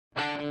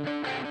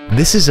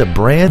This is a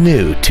brand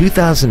new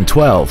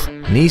 2012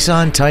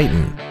 Nissan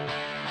Titan.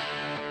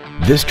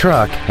 This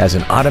truck has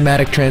an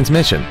automatic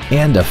transmission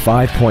and a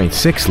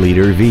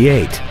 5.6-liter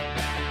V8.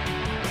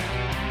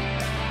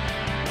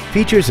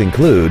 Features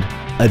include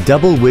a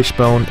double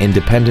wishbone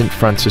independent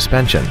front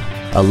suspension,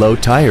 a low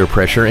tire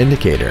pressure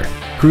indicator,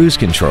 cruise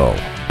control,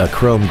 a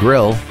chrome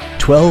grille,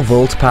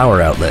 12-volt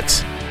power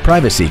outlets,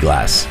 privacy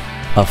glass,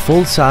 a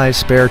full-size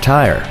spare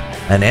tire,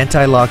 an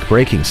anti-lock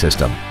braking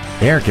system,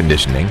 air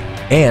conditioning,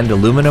 and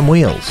aluminum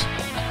wheels.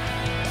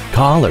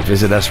 Call or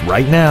visit us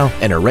right now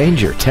and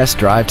arrange your test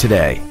drive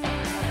today.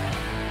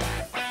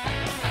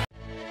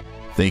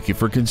 Thank you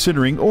for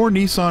considering our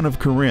Nissan of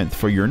Corinth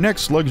for your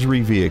next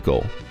luxury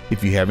vehicle.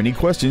 If you have any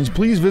questions,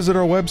 please visit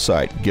our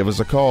website, give us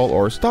a call,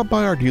 or stop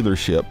by our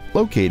dealership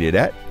located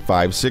at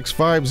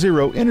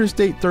 5650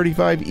 Interstate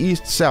 35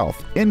 East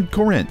South in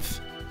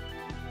Corinth.